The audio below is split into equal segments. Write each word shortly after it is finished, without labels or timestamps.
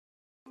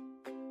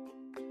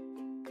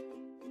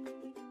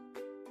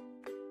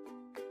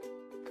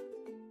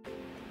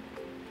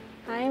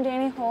Hi, I'm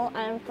Danny Holt.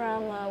 I'm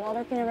from the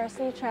Waldorf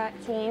University track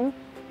team,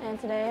 and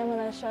today I'm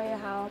going to show you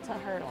how to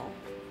hurdle.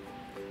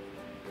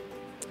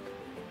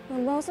 The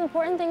most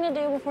important thing to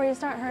do before you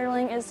start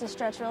hurdling is to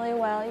stretch really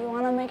well. You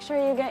want to make sure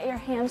you get your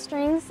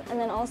hamstrings and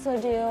then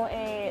also do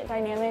a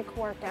dynamic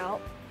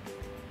workout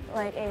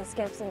like A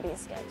skips and B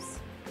skips.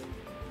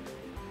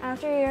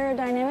 After your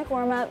dynamic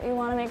warm-up, you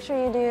want to make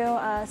sure you do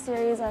a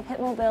series of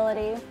hip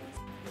mobility.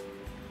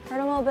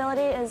 Hurdle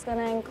mobility is going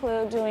to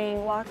include doing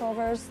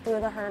walkovers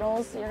through the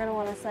hurdles. You're going to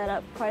want to set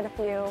up quite a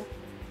few,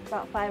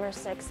 about 5 or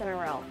 6 in a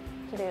row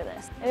to do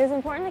this. It is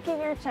important to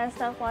keep your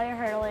chest up while you're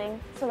hurdling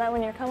so that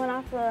when you're coming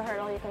off the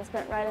hurdle, you can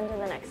sprint right into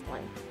the next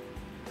one.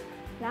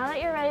 Now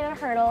that you're ready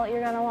to hurdle, you're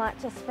going to want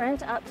to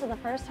sprint up to the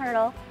first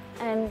hurdle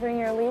and bring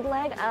your lead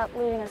leg up,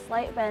 leaving a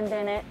slight bend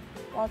in it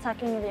while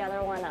tucking the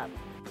other one up.